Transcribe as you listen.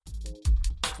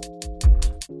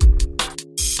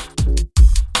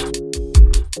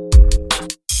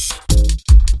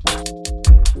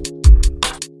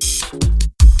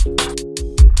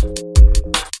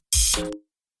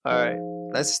All right,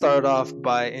 let's start off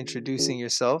by introducing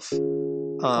yourself.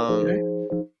 Okay.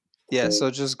 Yeah, so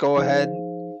just go ahead,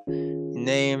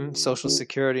 name, social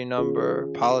security number,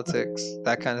 politics,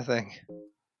 that kind of thing.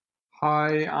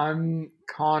 Hi, I'm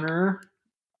Connor.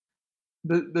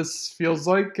 This feels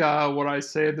like what I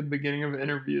say at the beginning of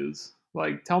interviews.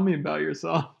 Like, tell me about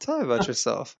yourself. Tell me about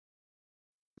yourself.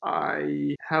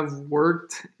 I have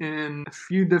worked in a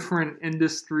few different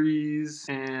industries,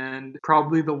 and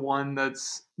probably the one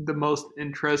that's the most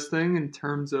interesting in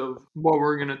terms of what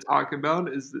we're going to talk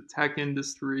about is the tech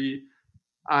industry.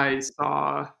 I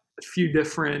saw a few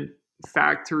different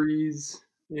factories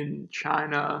in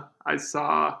China. I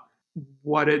saw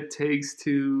what it takes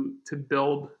to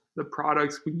build the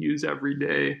products we use every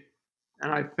day.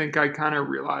 And I think I kind of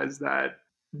realized that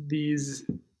these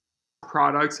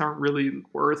products aren't really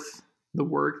worth the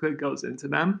work that goes into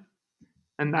them.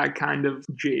 And that kind of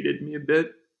jaded me a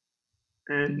bit.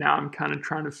 And now I'm kind of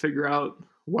trying to figure out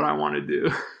what I want to do.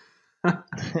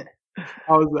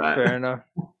 How was that? Fair enough.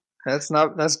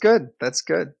 That's good. That's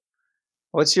good.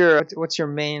 What's your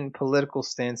main political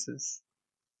stances?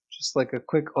 Just like a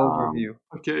quick overview.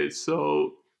 Okay,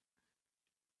 so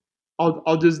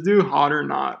I'll just do hot or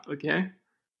not, okay?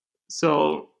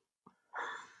 So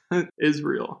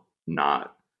Israel,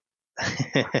 not.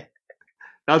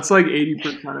 That's like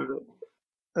 80% of it.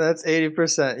 That's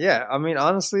 80%. Yeah, I mean,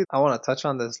 honestly, I want to touch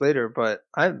on this later, but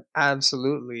I'm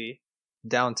absolutely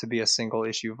down to be a single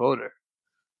issue voter.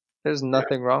 There's Yeah.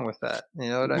 nothing wrong with that. You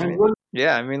know what I And mean?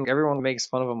 Yeah, I mean, everyone makes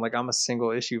fun of them like I'm a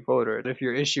single issue voter. If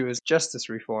your issue is justice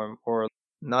reform or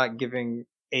not giving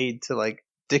aid to like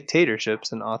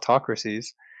dictatorships and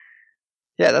autocracies,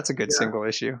 yeah, that's a good yeah, single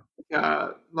issue.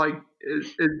 like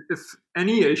if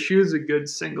any issue is a good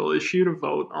single issue to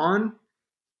vote on,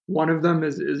 one of them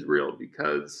is Israel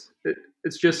because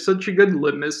it's just such a good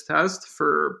litmus test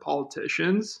for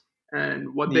politicians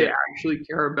and what they Yeah. actually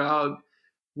care about,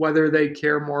 whether they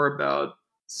care more about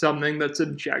something that's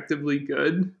objectively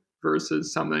good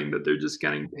versus something that they're just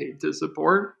getting paid to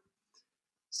support.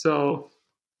 So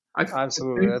I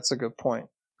Absolutely. think That's a good point.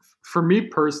 for me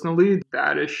personally,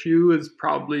 that issue is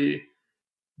probably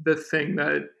the thing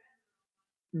that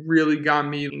really got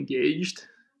me engaged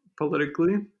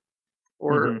politically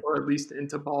Hmm. or at least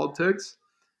into politics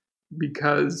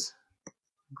because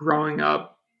growing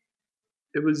up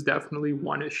it was definitely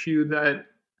one issue that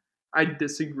I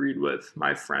disagreed with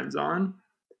my friends on,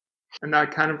 and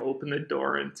that kind of opened the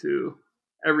door into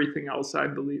everything else I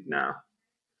believe now.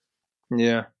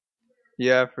 Yeah.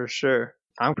 Yeah, for sure.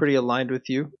 I'm pretty aligned with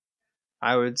you.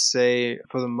 I would say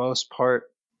for the most part,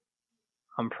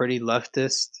 I'm pretty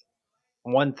leftist.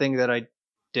 One thing that I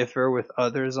differ with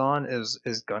others on is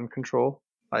gun control.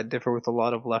 I differ with a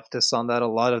lot of leftists on that. A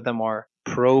lot of them are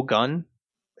pro gun,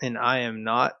 and I am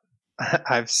not.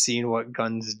 I've seen what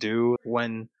guns do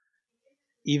when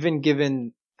even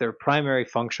given their primary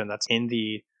function that's in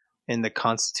the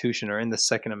Constitution or in the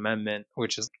Second Amendment,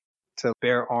 which is to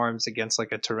bear arms against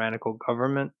like a tyrannical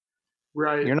government.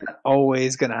 Right. You're not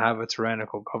always going to have a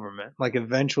tyrannical government. Like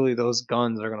eventually those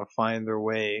guns are going to find their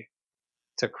way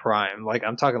to crime. Like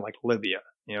I'm talking like Libya.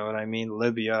 You know what I mean?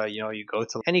 Libya, you go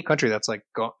to any country that's like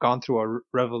gone through a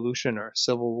revolution or a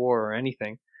civil war or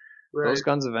anything, those Right.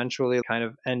 guns eventually kind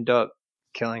of end up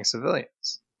killing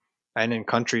civilians. And in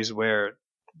countries where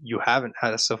you haven't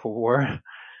had a civil war,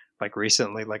 like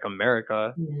recently, like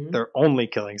America, Mhm. they're only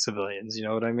killing civilians. You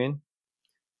know what I mean?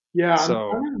 Yeah,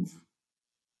 So,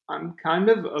 I'm kind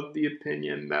of the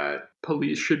opinion that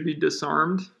police should be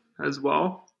disarmed as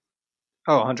well.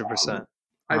 oh, 100%.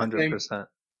 I think 100%.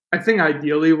 I think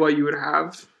ideally what you would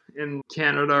have in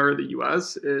Canada or the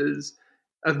US is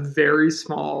a very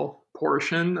small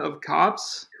portion of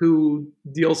cops who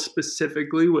deal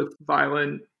specifically with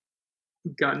violent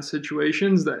gun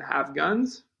situations that have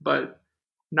guns, but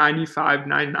 95,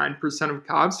 99% of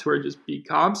cops who are just beat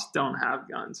cops don't have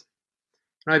guns.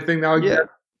 And I think Yeah.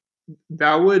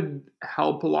 that would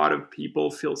help a lot of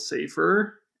people feel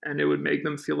safer and it would make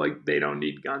them feel like they don't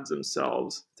need guns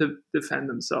themselves to defend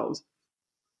themselves.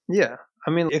 Yeah.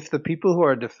 I mean, if the people who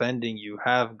are defending you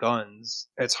have guns,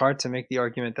 it's hard to make the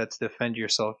argument that to defend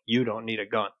yourself, you don't need a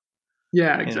gun,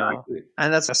 Yeah, you know? exactly.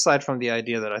 And that's aside from the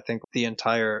idea that I think the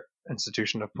entire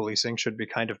institution of policing should be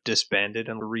kind of disbanded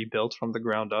and rebuilt from the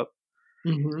ground up.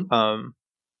 Hmm. Um,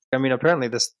 I mean, apparently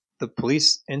the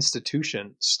police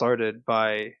institution started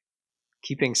by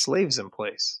keeping slaves in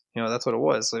place. That's what it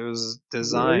was. It was Really?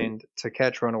 designed to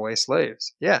catch runaway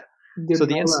slaves. Yeah. So Didn't the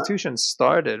know that. institution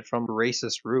started from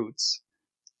racist roots.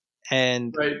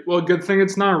 And Right. Well, good thing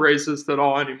it's not racist at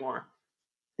all anymore.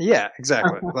 yeah,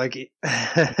 exactly. Like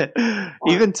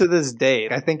even to this day,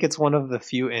 I think it's one of the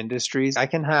few industries I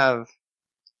can have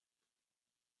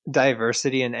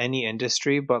diversity in any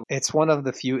industry, but it's one of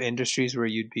the few industries where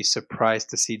you'd be surprised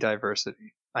to see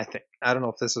diversity. I think. I don't know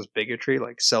if this is bigotry,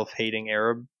 like self-hating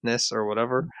Arabness or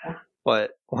whatever,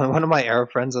 but when one of my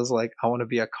Arab friends was like, "I want to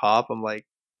be a cop," I'm like,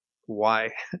 "Why?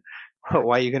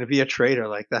 Why are you going to be a traitor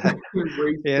like that?"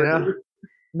 Race You know? traitor.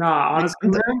 Nah, Yeah, honestly,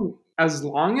 man, as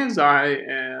long as I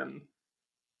am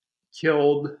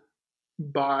killed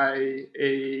by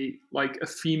a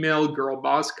female girl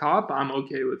boss cop, I'm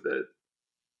okay with it.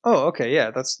 oh, okay,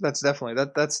 yeah, that's definitely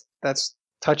that's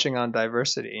touching on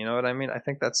diversity. You know what I mean? I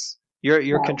think that's you're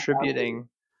Yeah, exactly. contributing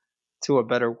to a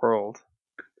better world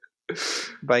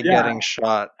by Yeah. getting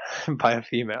shot by a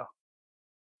female.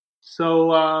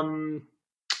 So,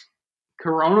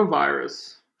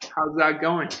 coronavirus, how's that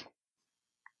going?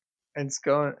 It's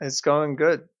going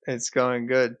good. It's going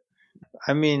good.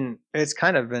 I mean, it's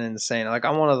kind of been insane. Like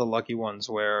I'm one of the lucky ones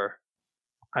where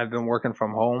I've been working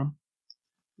from home,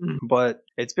 Mm. but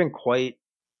it's been quite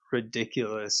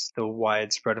ridiculous the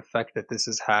widespread effect that this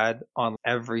has had on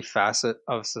every facet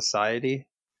of society.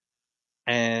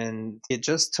 And it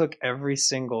just took every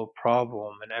single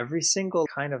problem and every single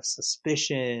kind of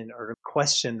suspicion or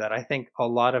question that I think a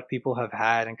lot of people have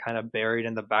had and kind of buried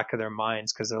in the back of their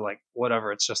minds because they're like,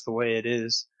 whatever, it's just the way it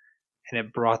is. And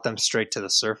it brought them straight to the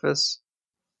surface.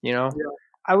 You know, Yeah.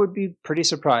 I would be pretty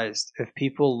surprised if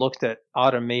people looked at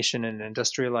automation and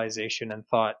industrialization and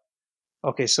thought,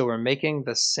 okay, so we're making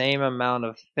the same amount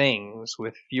of things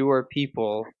with fewer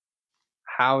people.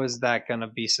 How is that going to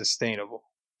be sustainable?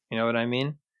 You know what I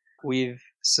mean? We've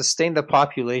sustained the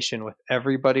population with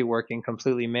everybody working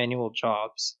completely manual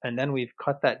jobs, and then we've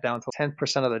cut that down to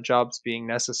 10% of the jobs being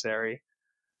necessary.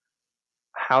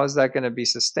 How is that going to be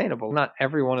sustainable? Not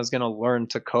everyone is going to learn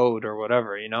to code or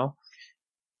whatever, you know?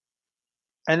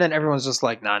 And then everyone's just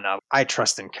like, nah, nah, I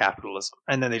trust in capitalism.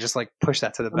 And then they just like push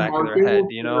that to the The back of their market head,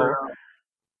 will you figure know? it out.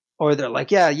 Or they're like,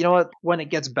 yeah, you know what? When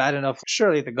it gets bad enough,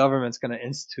 surely the government's going to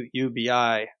institute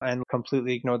UBI and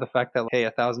completely ignore the fact that, hey,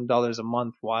 $1,000 a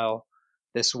month while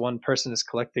this one person is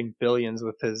collecting billions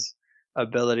with his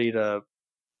ability to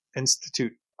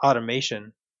institute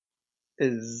automation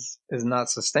is not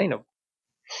sustainable.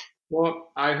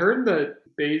 Well, I heard that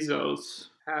Bezos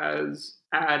has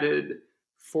added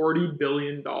 $40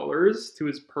 billion to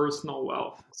his personal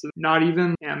wealth. So not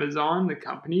even Amazon, the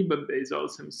company, but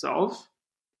Bezos himself.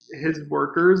 His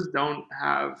workers don't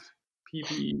have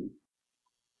PPE. Oh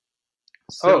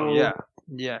So yeah,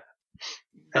 yeah,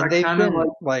 and that they've kind of been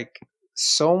like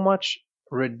so much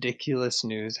ridiculous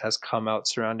news has come out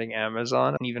surrounding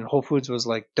Amazon. And even Whole Foods was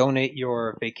like, donate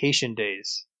your vacation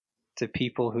days to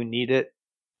people who need it.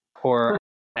 Or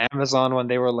Amazon when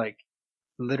they were like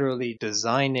literally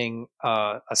designing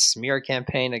a smear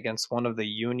campaign against one of the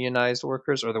unionized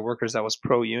workers or the workers that was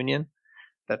pro-union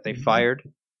that they fired,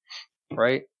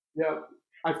 right? yeah.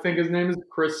 I think his name is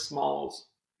Chris Smalls.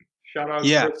 Shout out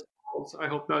Yeah. Chris Smalls. I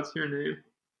hope that's your name.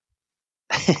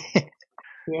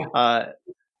 Yeah. uh,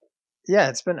 yeah,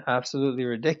 it's been absolutely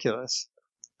ridiculous.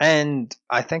 And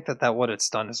I think that what it's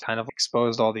done is kind of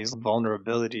exposed all these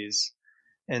vulnerabilities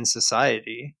in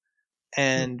society.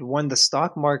 And when the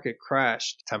stock market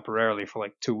crashed temporarily for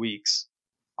like 2 weeks,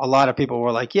 a lot of people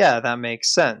were like, yeah, that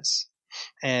makes sense.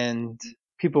 And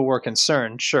people were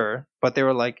concerned, sure, but they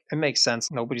were like, it makes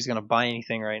sense. Nobody's going to buy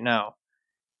anything right now.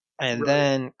 And Right.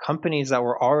 then companies that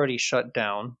were already shut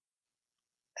down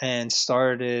and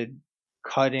started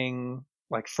cutting,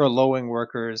 like furloughing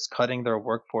workers, cutting their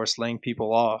workforce, laying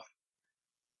people off,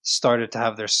 started to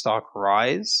have their stock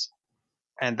rise.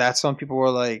 And that's when people were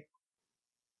like,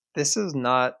 this is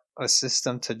not a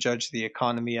system to judge the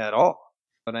economy at all.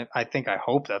 But I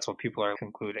hope that's what people are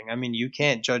concluding. I mean, you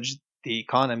can't judge the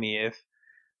economy if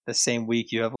the same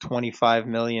week you have 25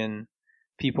 million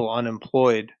people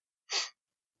unemployed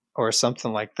or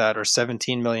something like that, or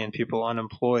 17 million people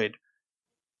unemployed.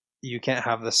 You can't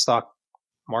have the stock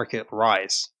market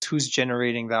rise. Who's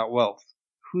generating that wealth?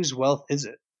 Whose wealth is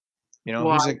it? You know,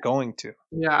 Well, who's it going to?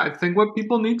 yeah, I think what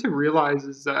people need to realize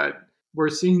is that we're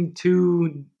seeing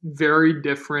two very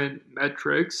different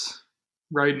metrics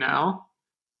right now.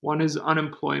 One is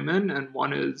unemployment and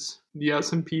one is the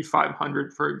S&P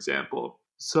 500, for example.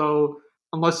 So,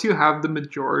 unless you have the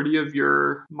majority of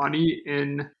your money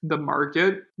in the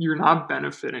market, you're not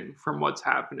benefiting from what's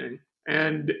happening.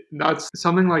 And that's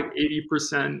something like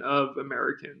 80% of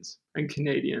Americans and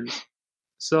Canadians.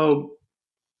 So,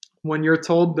 when you're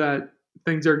told that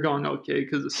things are going okay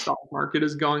because the stock market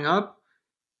is going up,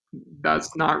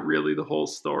 that's not really the whole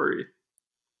story.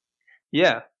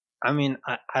 Yeah. I mean,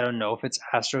 I don't know if it's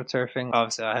astroturfing.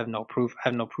 Obviously, I have no proof. I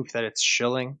have no proof that it's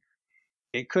shilling.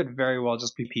 It could very well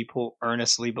just be people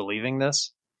earnestly believing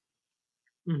this.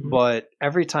 Hmm. But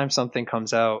every time something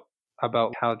comes out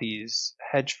about how these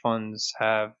hedge funds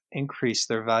have increased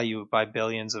their value by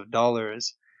billions of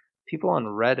dollars, people on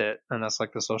Reddit, and that's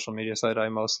like the social media site I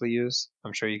mostly use.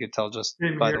 I'm sure you could tell just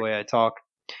Same by here. the way I talk.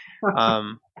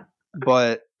 Um,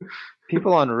 but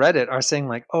people on Reddit are saying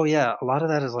like, "Oh yeah, a lot of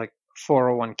that is like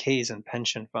 401ks and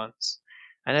pension funds."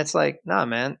 And it's like, "Nah,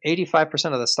 man,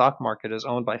 85% of the stock market is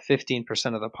owned by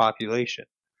 15% of the population."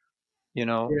 You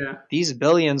know, Yeah. these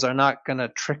billions are not going to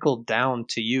trickle down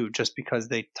to you just because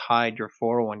they tied your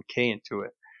 401k into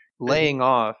it. And Laying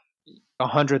off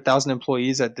 100,000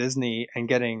 employees at Disney and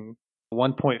getting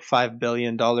 $1.5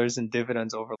 billion in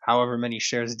dividends over however many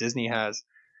shares Disney has,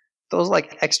 those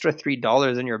like extra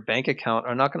 $3 in your bank account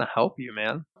are not going to help you,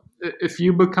 man. if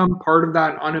you become part of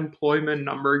that unemployment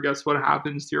number, guess what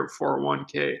happens to your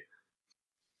 401k?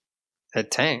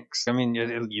 It tanks. I mean,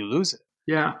 you lose it.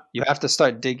 Yeah. You have to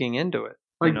start digging into it,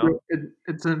 you Like know?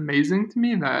 it's amazing to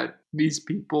me that these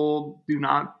people do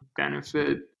not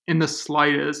benefit in the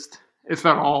slightest, if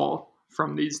at all,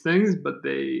 from these things, but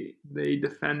they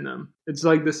defend them. It's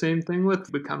like the same thing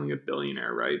with becoming a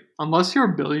billionaire, right? Unless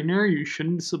you're a billionaire, you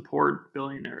shouldn't support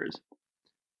billionaires.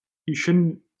 You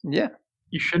shouldn't Yeah,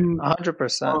 you shouldn't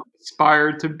 100%.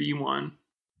 aspire to be one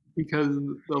because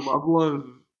the level of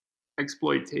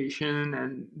exploitation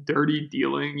and dirty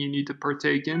dealing you need to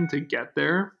partake in to get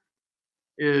there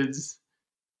is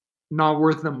not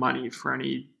worth the money for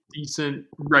any decent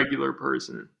regular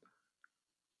person.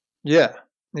 Yeah,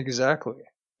 exactly.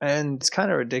 And it's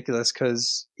kind of ridiculous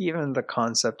because even the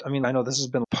concept, I mean, I know this has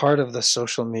been part of the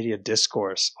social media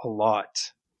discourse a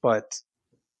lot, but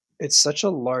it's such a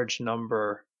large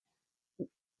number.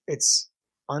 It's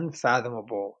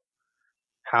unfathomable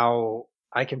how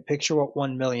I can picture what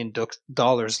 $1 million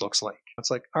looks like. It's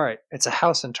like, all right, it's a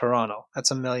house in Toronto.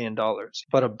 That's $1 million.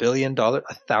 But $1 billion,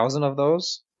 1,000 of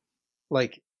those,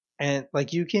 like, and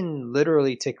like you can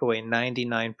literally take away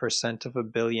 99% of a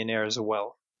billionaire's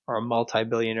wealth or a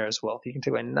multi-billionaire's wealth. You can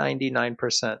take away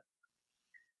 99%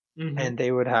 Hmm. and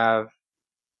they would have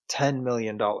 $10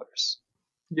 million,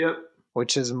 Yep.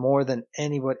 which is more than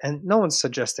anyone. And no one's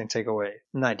suggesting take away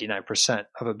 99%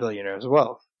 of a billionaire's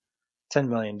wealth. $10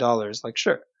 million, like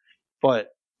sure,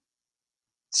 but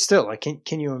still, like,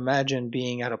 can you imagine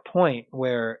being at a point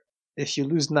where if you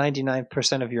lose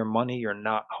 99% of your money, you're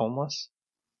not homeless?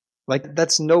 Like,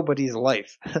 that's nobody's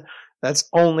life. That's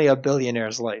only a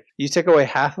billionaire's life. You take away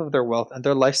half of their wealth and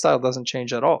their lifestyle doesn't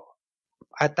change at all.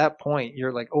 At that point,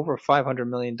 you're like over $500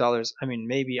 million. I mean,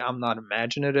 maybe I'm not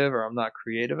imaginative or I'm not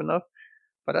creative enough,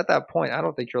 but at that point, I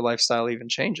don't think your lifestyle even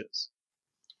changes.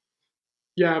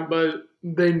 Yeah, but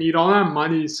they need all that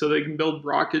money so they can build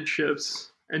rocket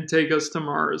ships and take us to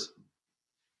Mars.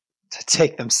 To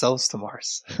take themselves to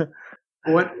Mars.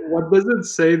 What does it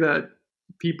say that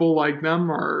people like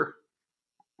them are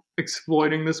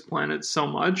exploiting this planet so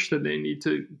much that they need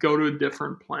to go to a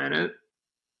different planet?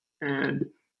 And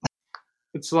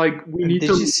it's like we need to Did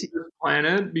you leave see? this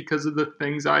planet because of the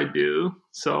things I do.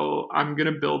 So I'm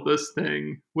gonna build this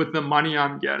thing with the money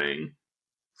I'm getting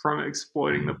from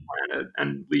exploiting the planet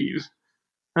and leave.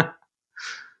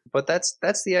 But that's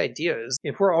the idea. Is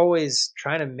if we're always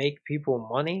trying to make people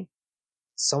money,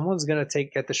 someone's gonna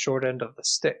get the short end of the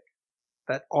stick.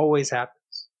 That always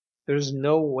happens. There's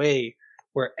no way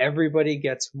where everybody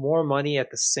gets more money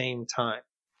at the same time.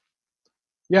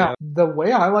 You Yeah, know, the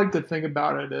way I like to think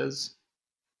about it is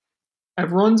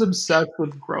everyone's obsessed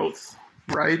with growth,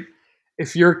 right?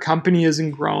 If your company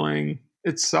isn't growing,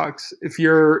 it sucks. If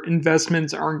your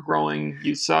investments aren't growing,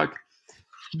 you suck.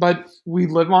 But we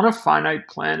live on a finite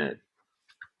planet.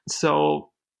 So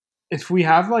if we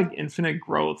have like infinite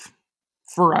growth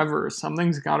forever,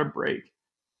 something's got to break.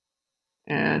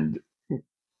 And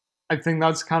I think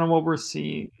that's kind of what we're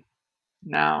seeing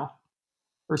now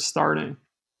or starting.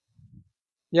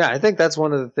 yeah, I think that's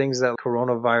one of the things that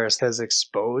coronavirus has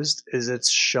exposed is it's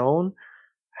shown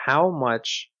how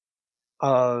much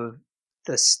of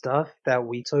the stuff that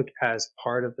we took as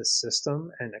part of the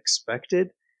system and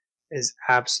expected is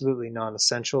absolutely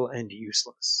non-essential and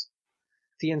useless.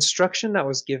 The instruction that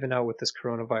was given out with this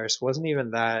coronavirus wasn't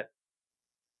even that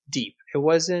deep. It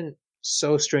wasn't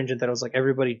so stringent that it was like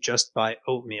everybody just buy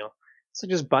oatmeal. So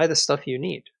just buy the stuff you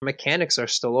need. Mechanics are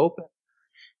still open.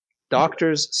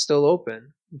 Doctors still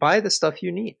open. Buy the stuff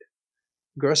you need.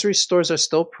 Grocery stores are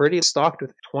still pretty stocked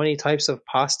with 20 types of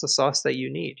pasta sauce that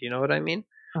you need. You know what I mean?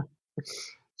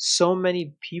 So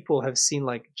many people have seen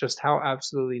like just how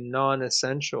absolutely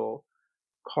non-essential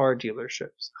car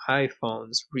dealerships,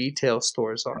 iPhones, retail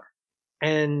stores are.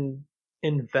 And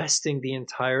investing the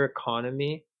entire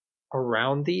economy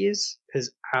around these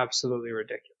is absolutely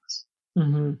ridiculous.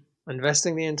 Mm-hmm.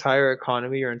 Investing the entire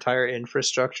economy, your entire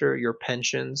infrastructure, your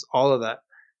pensions, all of that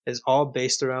is all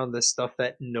based around the stuff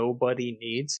that nobody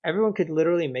needs. Everyone could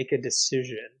literally make a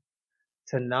decision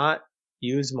to not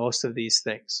use most of these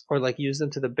things or like use them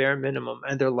to the bare minimum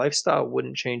and their lifestyle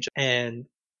wouldn't change. And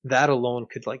that alone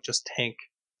could like just tank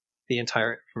the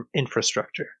entire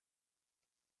infrastructure.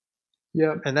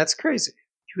 Yeah. And that's crazy.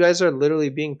 You guys are literally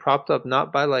being propped up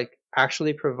not by like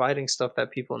actually providing stuff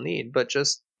that people need, but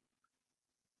just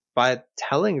by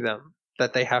telling them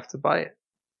that they have to buy it.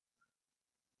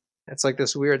 It's like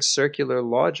this weird circular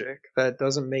logic that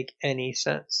doesn't make any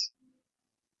sense.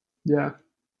 Yeah.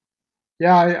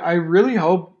 Yeah. I really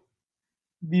hope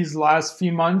these last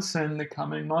few months and the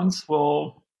coming months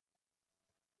will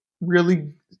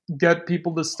really get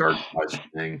people to start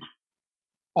questioning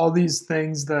all these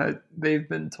things that they've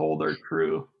been told are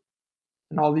true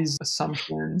and all these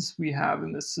assumptions we have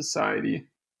in this society.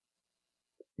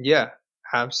 Yeah,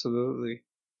 absolutely.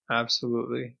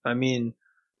 Absolutely. I mean,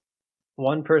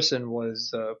 one person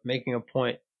was making a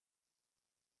point.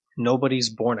 Nobody's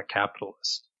born a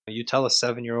capitalist. You tell a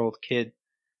 7-year-old kid,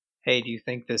 hey, do you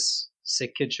think this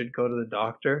sick kid should go to the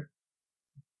doctor?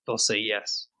 They'll say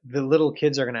yes. The little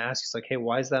kids are going to ask, it's like, hey,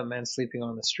 why is that man sleeping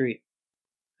on the street?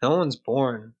 No one's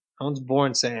born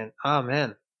saying, ah,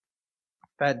 man,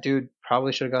 that dude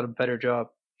probably should have got a better job.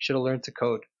 Should have learned to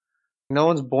code. No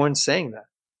one's born saying that.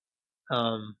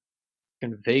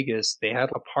 In Vegas, they had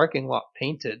a parking lot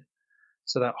painted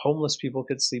so that homeless people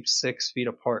could sleep 6 feet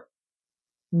apart.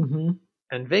 Mm-hmm.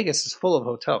 And Vegas is full of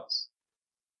hotels.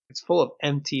 It's full of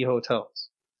empty hotels.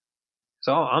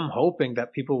 So I'm hoping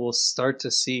that people will start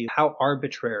to see how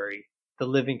arbitrary the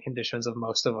living conditions of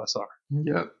most of us are.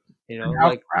 Yep. You know, And how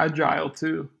like, fragile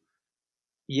too.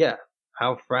 yeah,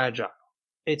 how fragile.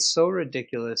 It's so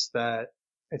ridiculous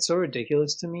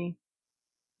to me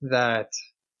that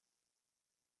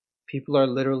people are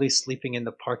literally sleeping in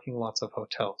the parking lots of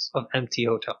hotels, of empty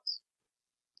hotels.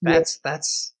 Yeah.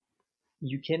 That's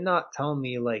you cannot tell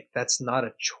me like that's not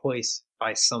a choice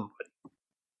by somebody.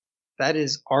 That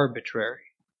is arbitrary.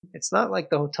 It's not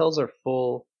like the hotels are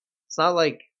full. It's not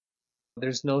like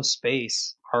there's no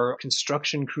space. Our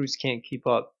construction crews can't keep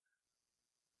up.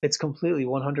 It's completely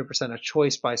 100% a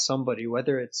choice by somebody,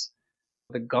 whether it's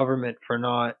the government for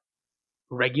not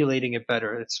regulating it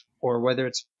better, or whether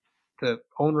it's the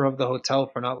owner of the hotel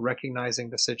for not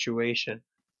recognizing the situation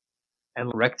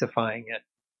and rectifying it.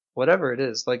 Whatever it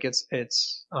is, like it's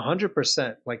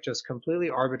 100% like just completely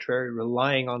arbitrary,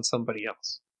 relying on somebody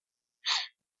else.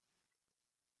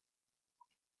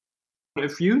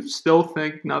 If you still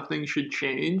think nothing should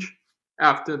change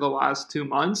after the last 2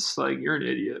 months, like you're an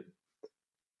idiot.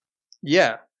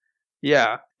 Yeah,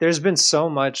 yeah. There's been so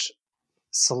much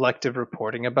selective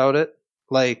reporting about it.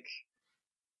 Like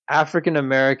African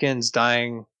Americans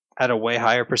dying at a way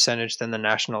higher percentage than the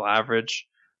national average.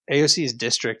 AOC's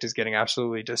district is getting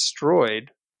absolutely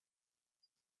destroyed.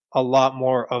 A lot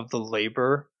more of the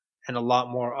labor and a lot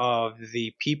more of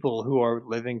the people who are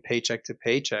living paycheck to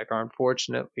paycheck are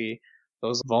unfortunately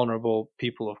those vulnerable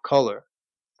people of color.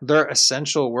 They're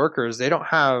essential workers. They don't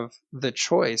have the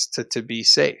choice to be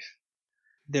safe.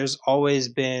 There's always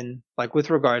been, like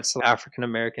with regards to African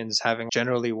Americans having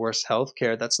generally worse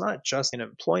healthcare, that's not just an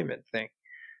employment thing.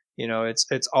 You know,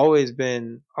 it's always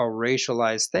been a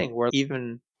racialized thing where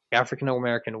even African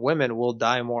American women will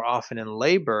die more often in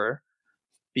labor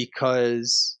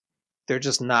because they're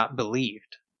just not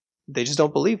believed. They just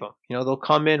don't believe them. You know, they'll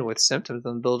come in with symptoms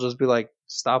and they'll just be like,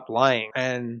 stop lying.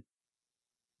 And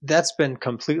that's been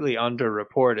completely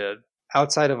underreported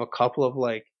outside of a couple of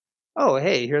like, oh,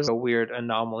 hey, here's a weird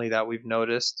anomaly that we've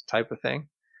noticed type of thing.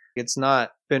 It's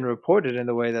not been reported in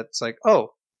the way that's like,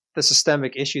 oh, the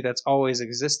systemic issue that's always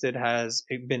existed has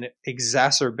been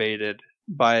exacerbated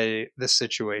by this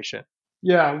situation.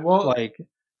 Yeah, well, Like,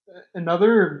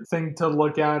 another thing to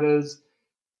look at is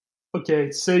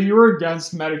okay, say you were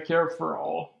against Medicare for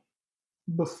all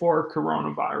before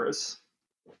coronavirus.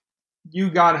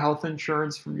 You got health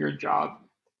insurance from your job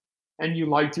and you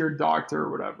liked your doctor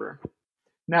or whatever.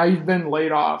 Now you've been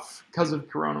laid off because of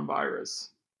coronavirus.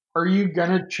 Are you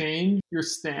going to change your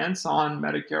stance on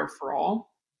Medicare for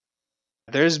all?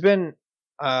 there's been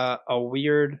a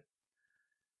weird,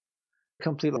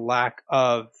 complete lack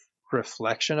of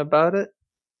reflection about it.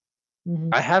 Mm-hmm.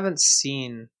 I haven't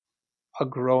seen a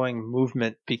growing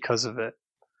movement because of it.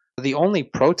 The only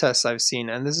protests I've seen,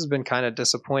 and this has been kind of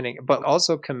disappointing, but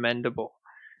also commendable,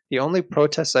 the only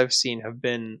protests I've seen have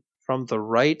been from the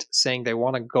right saying they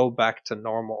want to go back to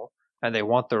normal and they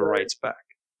want their rights back.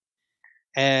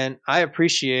 And I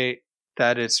appreciate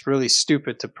that it's really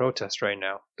stupid to protest right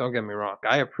now. Don't get me wrong.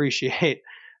 I appreciate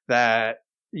that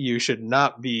you should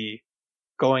not be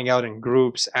going out in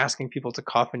groups asking people to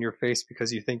cough in your face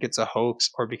because you think it's a hoax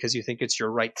or because you think it's your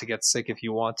right to get sick if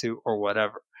you want to or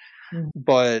whatever.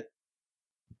 But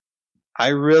I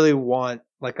really want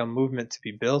like a movement to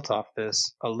be built off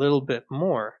this a little bit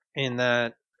more, in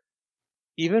that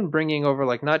even bringing over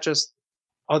like not just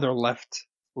other left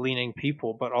leaning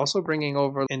people, but also bringing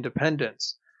over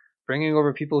independents, bringing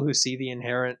over people who see the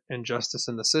inherent injustice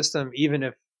in the system, even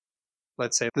if,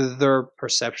 let's say, their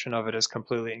perception of it is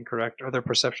completely incorrect or their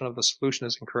perception of the solution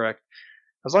is incorrect.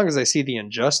 As long as they see the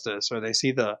injustice or they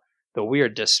see the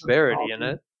weird disparity in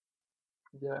it,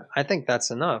 yeah, I think that's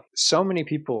enough. So many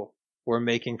people were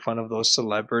making fun of those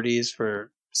celebrities for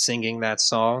singing that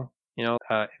song,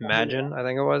 Imagine, I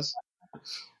think it was,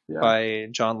 by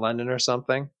John Lennon or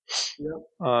something.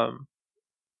 And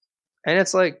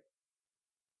it's like,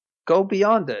 go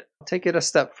beyond it. Take it a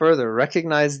step further.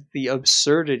 Recognize the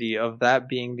absurdity of that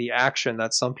being the action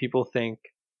that some people think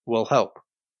will help.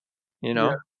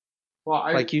 Yeah. Well,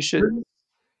 like you should.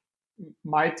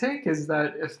 My take is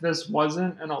that if this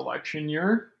wasn't an election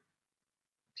year,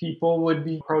 people would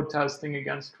be protesting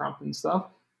against Trump and stuff.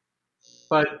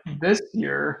 But this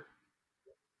year,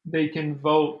 they can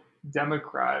vote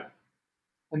Democrat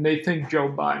and they think Joe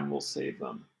Biden will save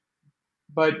them.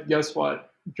 But guess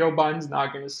what? Joe Biden's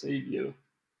not going to save you.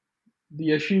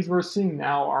 The issues we're seeing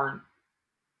now aren't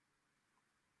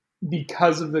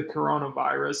because of the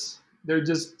coronavirus. They're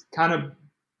just kind of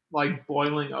like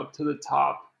boiling up to the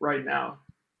top right now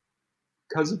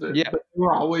because of it. Yeah. But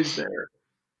we're always there.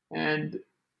 And,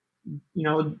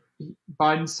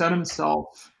 Biden said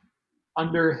himself,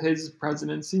 under his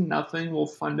presidency, nothing will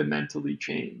fundamentally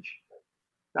change.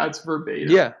 That's verbatim.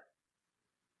 Yeah.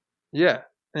 Yeah.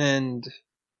 And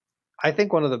I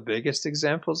think one of the biggest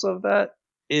examples of that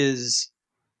is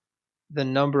the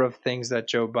number of things that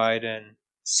Joe Biden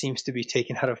seems to be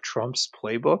taking out of Trump's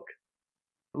playbook.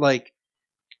 Like,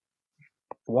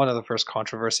 one of the first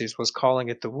controversies was calling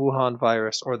it the Wuhan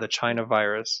virus or the China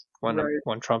virus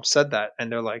when Trump said that.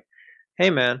 And they're like, hey,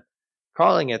 man,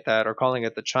 calling it that or calling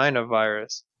it the China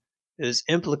virus is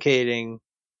implicating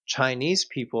Chinese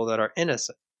people that are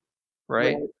innocent,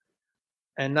 right?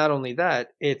 And not only that,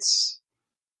 it's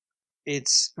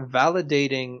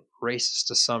validating racist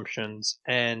assumptions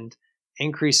and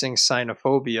increasing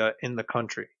xenophobia in the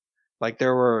country. Like,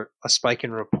 there were a spike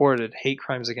in reported hate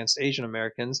crimes against Asian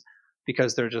Americans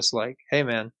because they're just like, hey,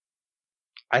 man,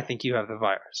 I think you have the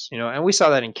virus, and we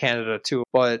saw that in Canada too.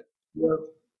 But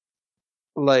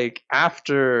like,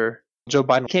 after Joe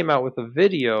Biden came out with a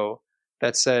video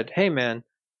that said, hey, man,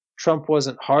 Trump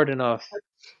wasn't hard enough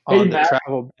on the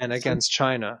travel ban against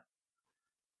China.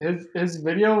 His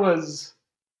video was,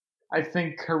 I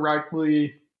think,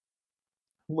 correctly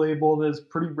labeled as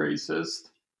pretty racist.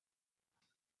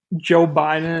 Joe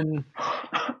Biden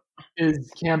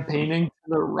is campaigning to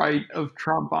the right of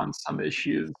Trump on some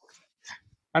issues.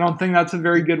 I don't think that's a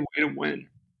very good way to win.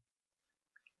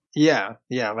 Yeah,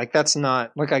 like, that's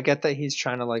not, like, I get that he's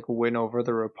trying to like win over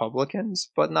the Republicans,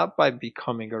 but not by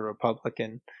becoming a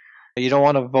Republican. You don't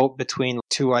want to vote between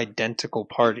two identical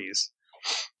parties.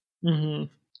 Mm-hmm.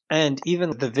 And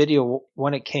even the video,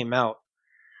 when it came out,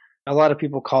 a lot of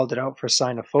people called it out for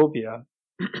xenophobia.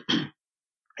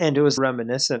 And it was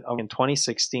reminiscent of in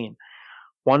 2016.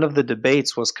 One of the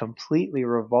debates was completely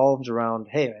revolved around,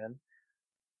 hey, man,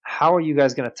 how are you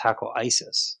guys going to tackle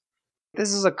ISIS?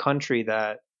 This is a country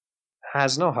that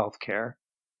has no health care,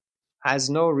 has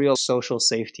no real social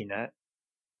safety net.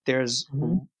 There's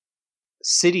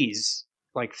cities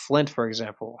like Flint, for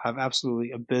example, have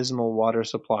absolutely abysmal water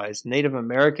supplies. Native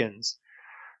Americans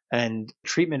and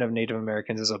treatment of Native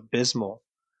Americans is abysmal.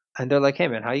 And they're like, hey,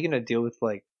 man, how are you going to deal with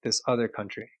like this other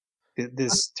country,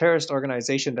 this terrorist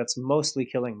organization that's mostly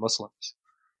killing Muslims?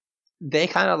 They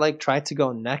kind of like tried to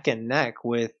go neck and neck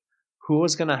with who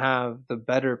was going to have the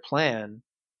better plan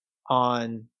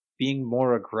on being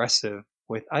more aggressive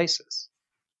with ISIS.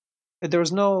 There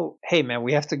was no, hey, man,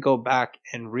 we have to go back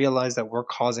and realize that we're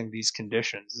causing these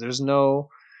conditions. There's no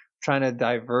trying to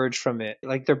diverge from it.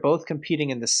 Like, they're both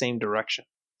competing in the same direction.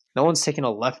 No one's taking a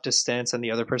leftist stance and the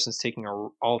other person's taking a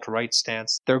alt-right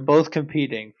stance. They're both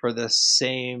competing for the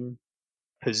same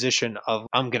position of,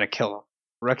 I'm going to kill them.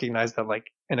 Recognize that, like,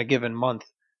 in a given month,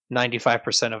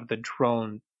 95% of the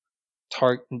drone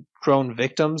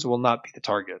victims will not be the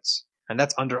targets. And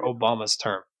that's under Obama's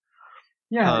term.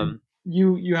 Yeah,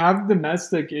 you have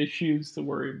domestic issues to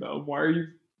worry about. Why are you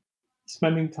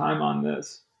spending time on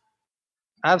this?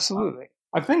 Absolutely.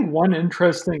 I think one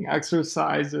interesting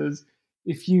exercise is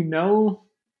if you know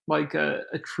like a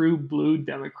true blue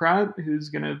Democrat who's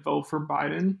going to vote for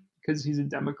Biden because he's a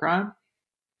Democrat,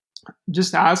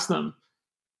 just ask them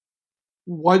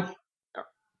what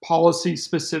policy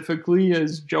specifically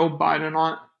is Joe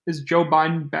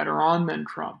Biden better on than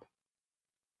Trump?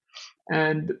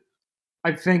 And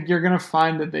I think you're going to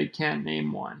find that they can't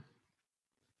name one.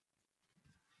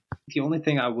 The only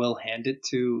thing I will hand it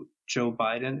to Joe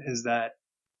Biden is that,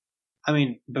 I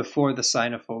mean, before the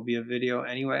xenophobia video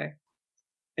anyway,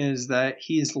 is that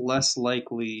he's less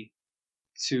likely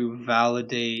to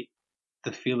validate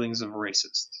the feelings of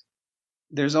racists.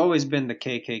 There's always been the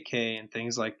KKK and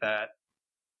things like that,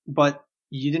 but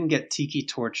you didn't get tiki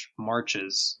torch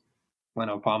marches when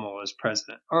Obama was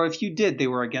president. Or if you did, they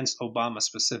were against Obama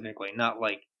specifically, not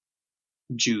like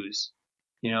Jews,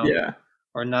 you know, Yeah.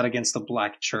 or not against the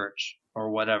black church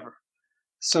or whatever.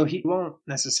 So he won't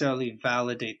necessarily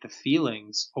validate the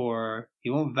feelings, or he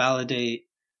won't validate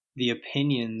the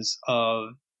opinions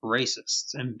of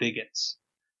racists and bigots.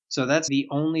 So that's the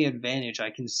only advantage I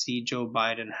can see Joe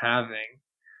Biden having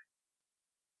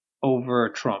over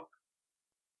Trump.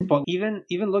 But even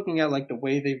looking at like the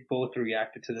way they've both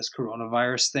reacted to this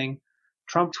coronavirus thing,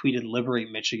 Trump tweeted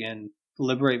 "Liberate Michigan,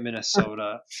 liberate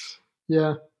Minnesota,"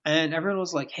 Yeah. and everyone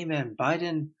was like, "Hey man,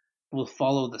 Biden will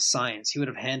follow the science. He would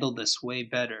have handled this way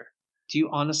better." Do you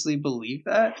honestly believe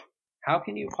that? How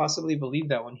can you possibly believe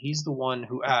that when he's the one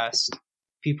who asked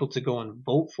people to go and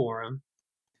vote for him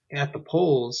at the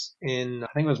polls in, I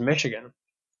think it was Michigan,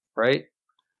 right?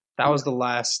 That was the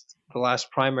last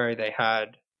primary they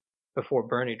had before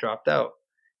Bernie dropped out.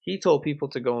 He told people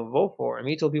to go and vote for him.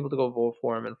 He told people to go vote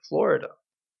for him in Florida.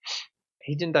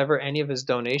 He didn't divert any of his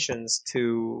donations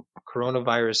to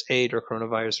coronavirus aid or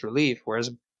coronavirus relief,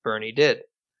 whereas Bernie did.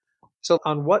 So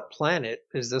on what planet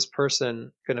is this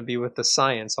person going to be with the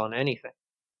science on anything?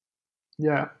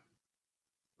 Yeah.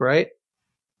 Right?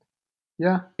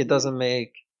 Yeah. It doesn't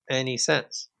make any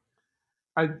sense.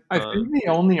 I think the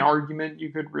only argument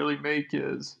you could really make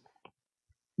is,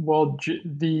 well,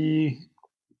 the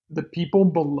people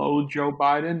below Joe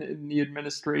Biden in the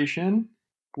administration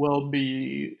will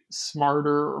be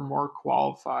smarter or more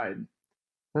qualified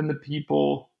than the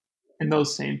people in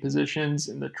those same positions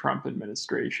in the Trump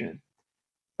administration.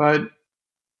 But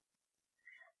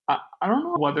I don't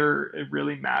know whether it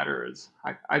really matters.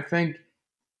 I think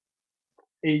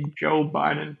a Joe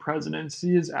Biden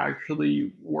presidency is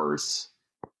actually worse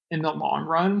in the long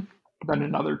run than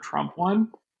another Trump one,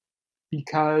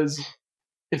 because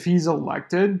if he's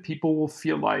elected, people will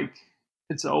feel like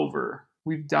it's over.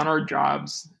 We've done our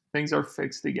jobs, things are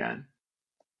fixed again.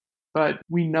 But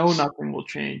we know nothing will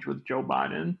change with Joe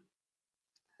Biden.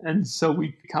 And so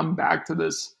we come back to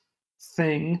this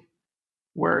thing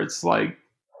where it's like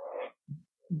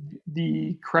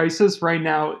the crisis right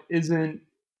now isn't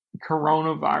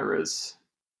coronavirus.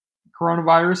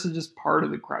 Coronavirus is just part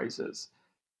of the crisis.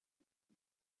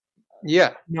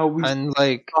 Yeah. We and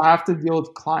like still have to deal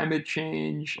with climate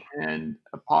change and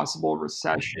a possible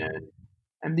recession.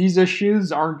 And these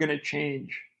issues aren't going to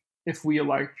change if we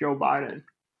elect Joe Biden.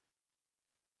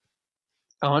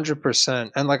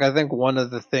 100%. And like I think one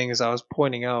of the things I was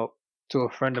pointing out to a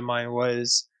friend of mine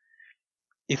was,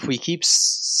 if we keep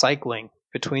cycling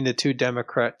between the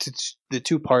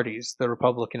two parties, the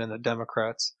Republican and the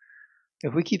Democrats,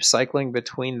 if we keep cycling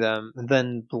between them,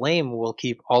 then blame will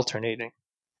keep alternating.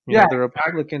 The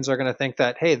Republicans are going to think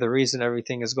that, hey, the reason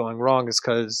everything is going wrong is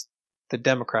because the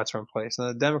Democrats are in place. And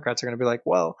the Democrats are going to be like,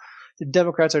 well, the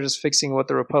Democrats are just fixing what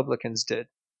the Republicans did.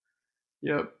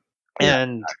 Yep.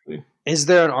 And is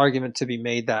there an argument to be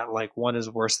made that like one is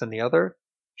worse than the other?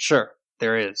 Sure,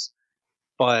 there is.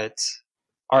 But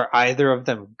are either of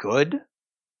them good?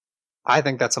 I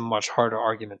think that's a much harder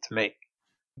argument to make.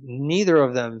 Neither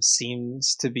of them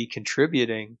seems to be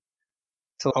contributing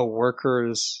to a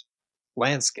worker's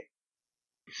landscape.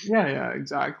 Yeah,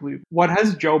 exactly. What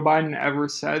has Joe Biden ever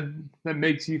said that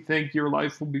makes you think your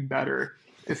life will be better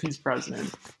if he's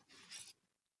president?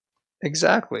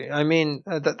 Exactly. I mean,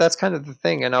 that's kind of the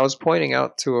thing. And I was pointing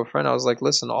out to a friend, I was like,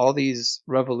 listen, all these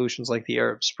revolutions like the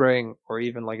Arab Spring, or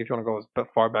even like if you want to go as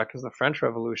far back as the French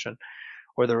Revolution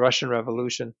or the Russian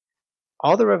Revolution,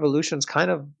 all the revolutions kind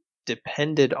of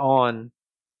depended on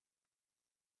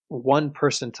one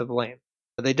person to blame.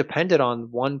 They depended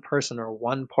on one person or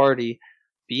one party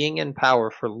being in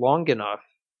power for long enough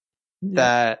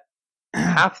that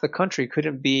half the country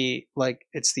couldn't be like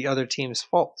it's the other team's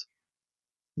fault.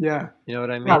 Yeah. You know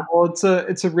what I mean? Yeah, well,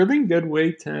 it's a really good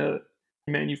way to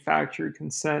manufactured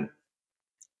consent.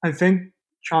 I think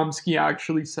Chomsky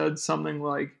actually said something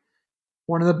like,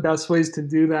 one of the best ways to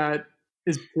do that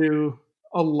is to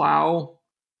allow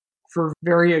for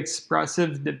very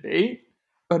expressive debate,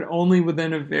 but only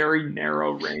within a very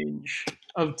narrow range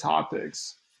of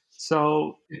topics.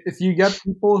 So if you get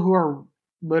people who are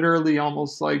literally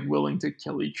almost like willing to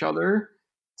kill each other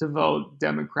to vote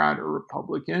Democrat or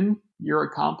Republican, you're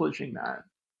accomplishing that.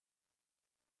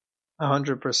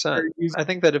 100%. I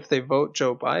think that if they vote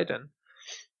Joe Biden,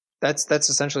 that's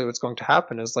essentially what's going to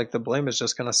happen, is like the blame is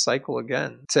just going to cycle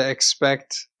again. To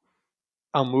expect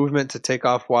a movement to take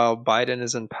off while Biden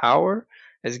is in power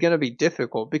is going to be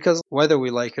difficult, because whether we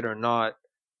like it or not,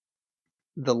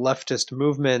 the leftist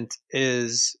movement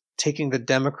is taking the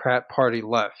Democrat Party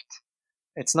left.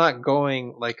 It's not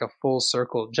going like a full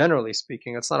circle, generally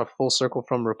speaking. It's not a full circle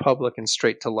from Republican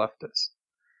straight to leftist.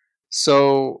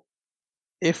 So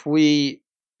if we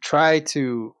try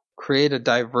to create a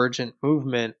divergent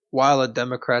movement while a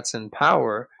Democrat's in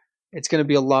power, it's going to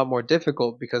be a lot more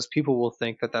difficult, because people will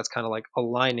think that that's kind of like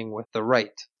aligning with the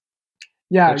right.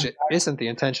 Yeah, which exactly. Isn't the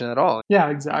intention at all. Yeah,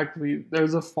 exactly.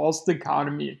 There's a false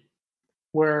dichotomy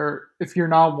where if you're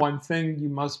not one thing, you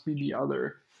must be the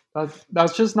other.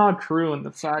 That's just not true. And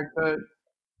the fact that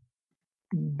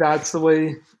that's the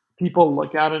way people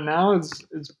look at it now is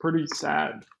pretty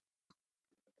sad.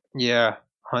 Yeah,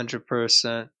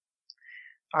 100%.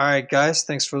 All right, guys,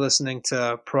 thanks for listening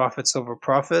to Profits Over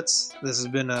Profits. This has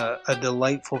been a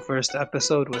delightful first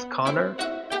episode with Connor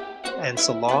and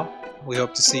Salah. We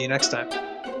hope to see you next time.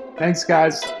 Thanks,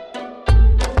 guys.